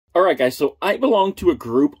Alright guys, so I belong to a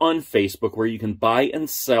group on Facebook where you can buy and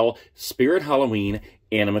sell Spirit Halloween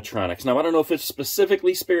animatronics. Now, I don't know if it's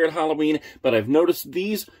specifically Spirit Halloween, but I've noticed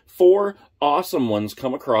these 4 awesome ones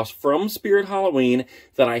come across from Spirit Halloween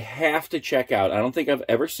that I have to check out. I don't think I've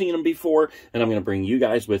ever seen them before, and I'm going to bring you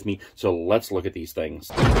guys with me, so let's look at these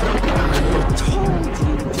things. I told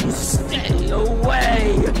you to stay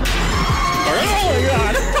away! Oh my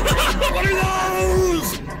god! What are those?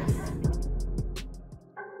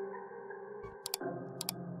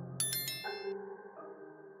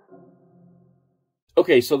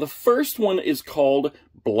 Okay, so the first one is called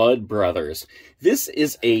Blood Brothers. This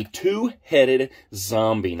is a 2-headed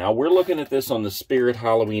zombie. Now, we're looking at this on the Spirit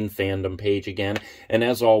Halloween fandom page again, and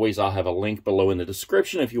as always, I'll have a link below in the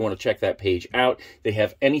description if you want to check that page out. They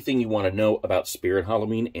have anything you want to know about Spirit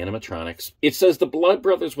Halloween animatronics. It says the Blood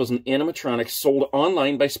Brothers was an animatronic sold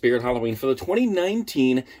online by Spirit Halloween for the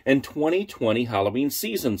 2019 and 2020 Halloween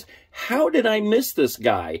seasons. How did I miss this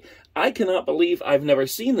guy? I cannot believe I've never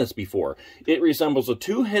seen this before. It resembles a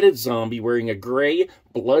 2-headed zombie wearing a gray,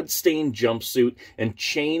 blood-stained jumpsuit and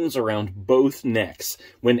chains around both necks.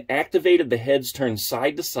 When activated, the heads turn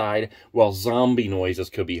side to side while zombie noises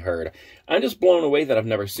could be heard. I'm just blown away that I've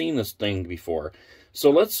never seen this thing before. So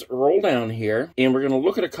let's roll down here, and we're going to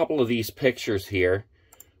look at a couple of these pictures here.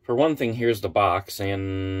 For one thing, here's the box,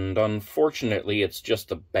 and unfortunately, it's just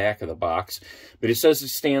the back of the box. But it says it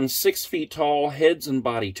stands 6 feet tall, heads and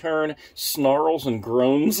body turn, snarls and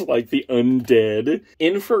groans like the undead.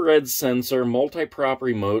 Infrared sensor, multi-prop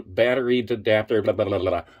remote, battery adapter, blah, blah, blah,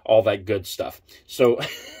 blah, all that good stuff. So,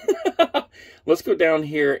 let's go down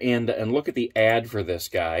here and look at the ad for this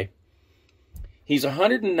guy. He's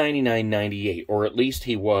 $199.98, or at least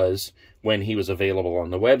he was when he was available on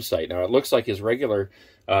the website. Now, it looks like his regular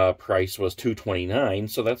price was $229,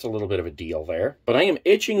 so that's a little bit of a deal there. But I am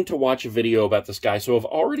itching to watch a video about this guy, so I've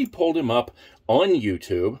already pulled him up on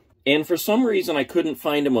YouTube. And for some reason, I couldn't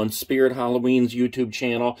find him on Spirit Halloween's YouTube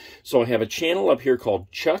channel, so I have a channel up here called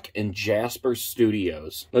Chuck and Jasper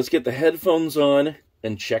Studios. Let's get the headphones on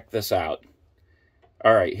and check this out.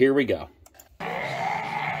 All right, here we go.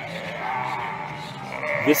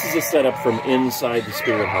 This is a setup from inside the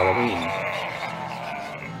Spirit Halloween.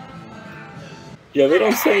 Yeah, they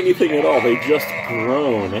don't say anything at all. They just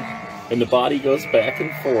groan, and the body goes back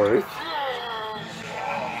and forth.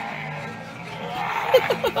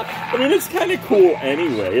 I mean, it's kind of cool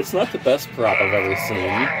anyway. It's not the best prop I've ever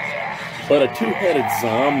seen, but a 2-headed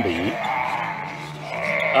zombie.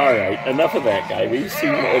 Alright, enough of that guy. We've seen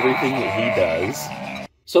everything that he does.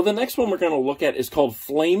 So the next one we're going to look at is called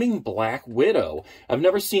Flaming Black Widow. I've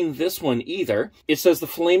never seen this one either. It says the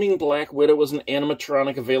Flaming Black Widow was an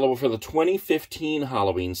animatronic available for the 2015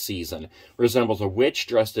 Halloween season. Resembles a witch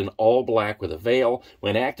dressed in all black with a veil.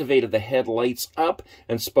 When activated, the head lights up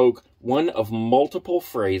and spoke one of multiple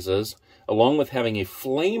phrases, along with having a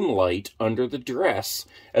flame light under the dress,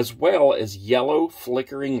 as well as yellow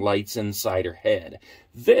flickering lights inside her head.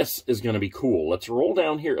 This is going to be cool. Let's roll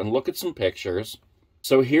down here and look at some pictures.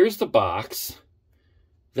 So here's the box.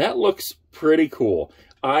 That looks pretty cool.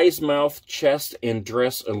 Eyes, mouth, chest, and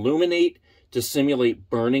dress illuminate to simulate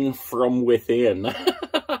burning from within.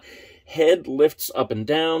 Head lifts up and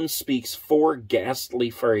down, speaks 4 ghastly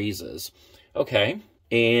phrases. Okay,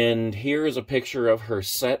 and here is a picture of her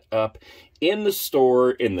set up in the store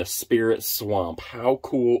in the Spirit Swamp. How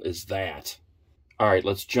cool is that? All right,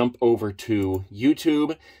 let's jump over to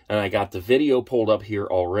YouTube, and I got the video pulled up here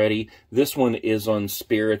already. This one is on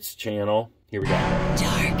Spirit's channel. Here we go.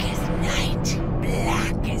 Dark as night,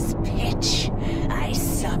 black as pitch, I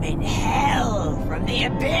summon hell from the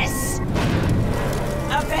abyss.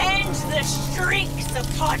 Avenge the shrieks of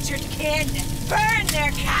tortured kin, burn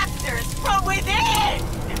their captors from within.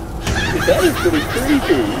 That is pretty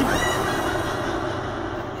creepy.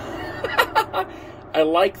 I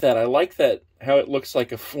like that. I like that. How it looks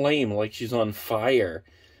like a flame, like she's on fire,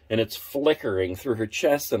 and it's flickering through her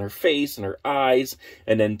chest and her face and her eyes,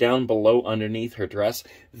 and then down below underneath her dress.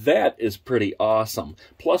 That is pretty awesome.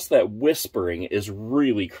 Plus, that whispering is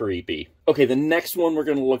really creepy. Okay, the next one we're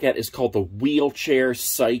going to look at is called the Wheelchair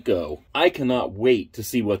Psycho. I cannot wait to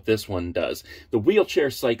see what this one does. The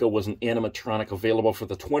Wheelchair Psycho was an animatronic available for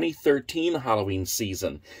the 2013 Halloween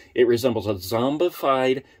season. It resembles a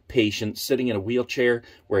zombified patient sitting in a wheelchair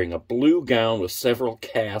wearing a blue gown with several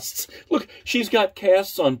casts. Look, she's got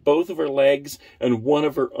casts on both of her legs and one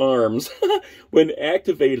of her arms. When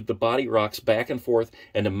activated, the body rocks back and forth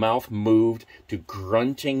and the mouth moved to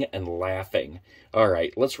grunting and laughing. All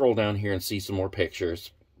right, let's roll down here and see some more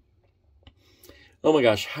pictures. Oh my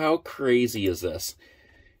gosh, how crazy is this?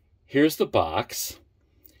 Here's the box.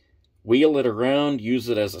 wheel it around, use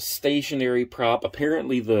it as a stationary prop.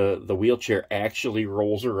 Apparently the wheelchair actually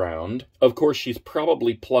rolls around. Of course, she's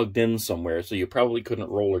probably plugged in somewhere, so you probably couldn't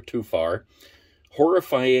roll her too far.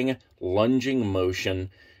 Horrifying lunging motion,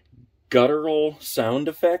 guttural sound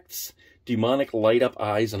effects, demonic light-up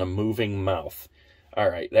eyes, and a moving mouth.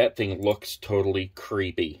 Alright, that thing looks totally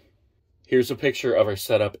creepy. Here's a picture of her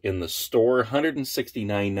setup in the store,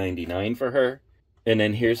 $169.99 for her. And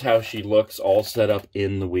then here's how she looks all set up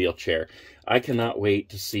in the wheelchair. I cannot wait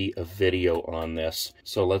to see a video on this.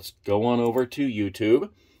 So let's go on over to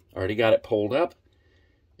YouTube. Already got it pulled up.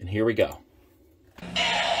 And here we go.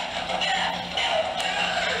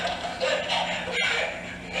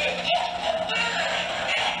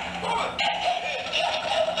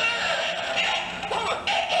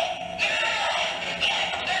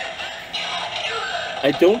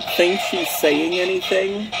 I don't think she's saying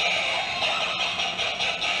anything.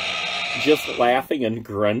 Just laughing and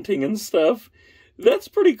grunting and stuff. That's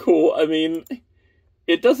pretty cool. I mean,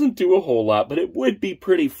 it doesn't do a whole lot, but it would be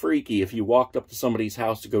pretty freaky if you walked up to somebody's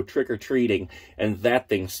house to go trick-or-treating and that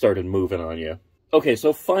thing started moving on you. Okay,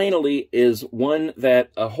 so finally is one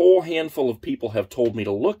that a whole handful of people have told me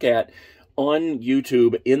to look at on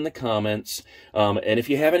YouTube in the comments. And if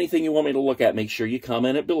you have anything you want me to look at, make sure you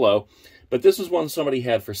comment it below. But this is one somebody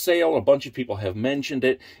had for sale. A bunch of people have mentioned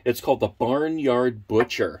it. It's called the Barnyard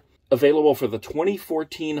Butcher. Available for the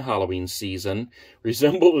 2014 Halloween season,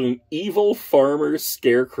 resembled an evil farmer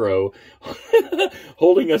scarecrow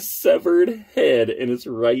holding a severed head in his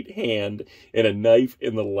right hand and a knife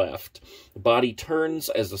in the left. The body turns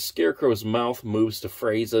as the scarecrow's mouth moves to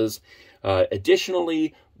phrases.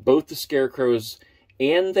 Additionally, both the scarecrow's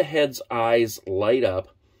and the head's eyes light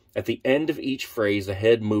up. At the end of each phrase, the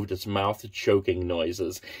head moved its mouth to choking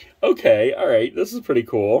noises. Okay, all right, this is pretty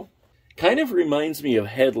cool. Kind of reminds me of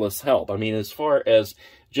Headless Help. I mean, as far as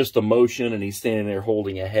just the motion and he's standing there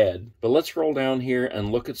holding a head. But let's roll down here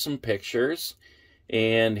and look at some pictures.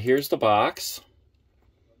 And here's the box.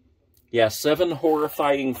 Yeah, 7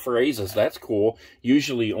 horrifying phrases. That's cool.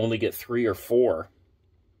 Usually you only get 3 or 4.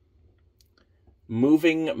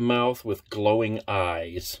 Moving mouth with glowing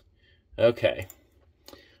eyes. Okay.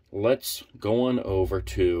 Let's go on over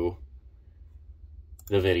to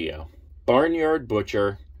the video. Barnyard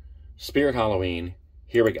Butcher. Spirit Halloween,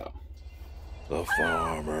 here we go. The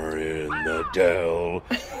farmer in the dell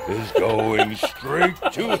is going straight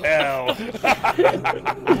to hell.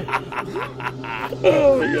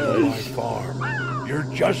 Oh my gosh. My farm,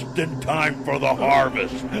 you're just in time for the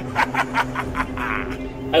harvest.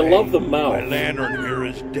 I love the mouth. My lantern here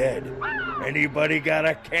is dead. Anybody got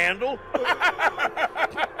a candle?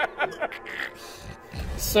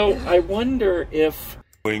 So I wonder if...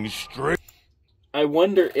 Going straight. I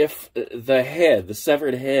wonder if the head, the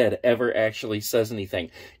severed head, ever actually says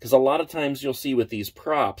anything. Because a lot of times you'll see with these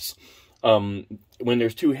props, when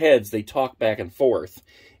there's 2 heads, they talk back and forth.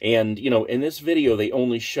 And, you know, in this video, they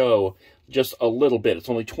only show just a little bit. It's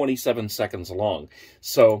only 27 seconds long.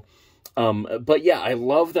 So, but yeah, I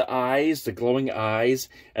love the eyes, the glowing eyes,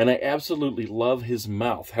 and I absolutely love his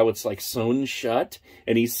mouth, how it's like sewn shut,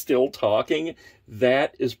 and he's still talking.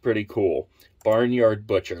 That is pretty cool. Barnyard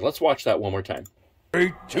Butcher. Let's watch that one more time.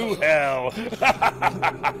 Straight to hell.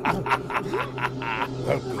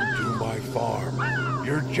 Welcome to my farm.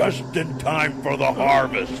 You're just in time for the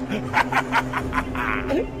harvest.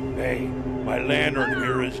 Hey, my lantern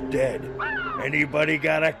here is dead. Anybody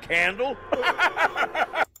got a candle?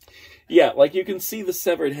 Yeah, like you can see the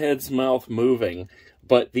severed head's mouth moving,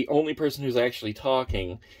 but the only person who's actually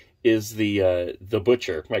talking is the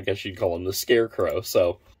butcher. I guess you'd call him the scarecrow.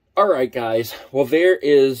 So, all right, guys. Well, there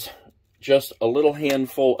is just a little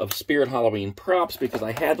handful of Spirit Halloween props because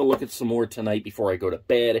I had to look at some more tonight before I go to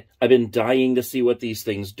bed. I've been dying to see what these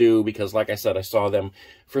things do because, like I said, I saw them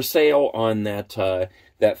for sale on that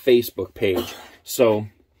that Facebook page. So,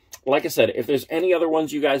 like I said, if there's any other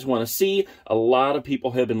ones you guys want to see, a lot of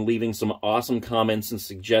people have been leaving some awesome comments and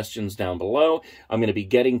suggestions down below. I'm going to be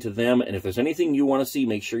getting to them, and if there's anything you want to see,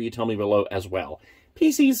 make sure you tell me below as well.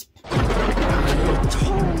 Peace.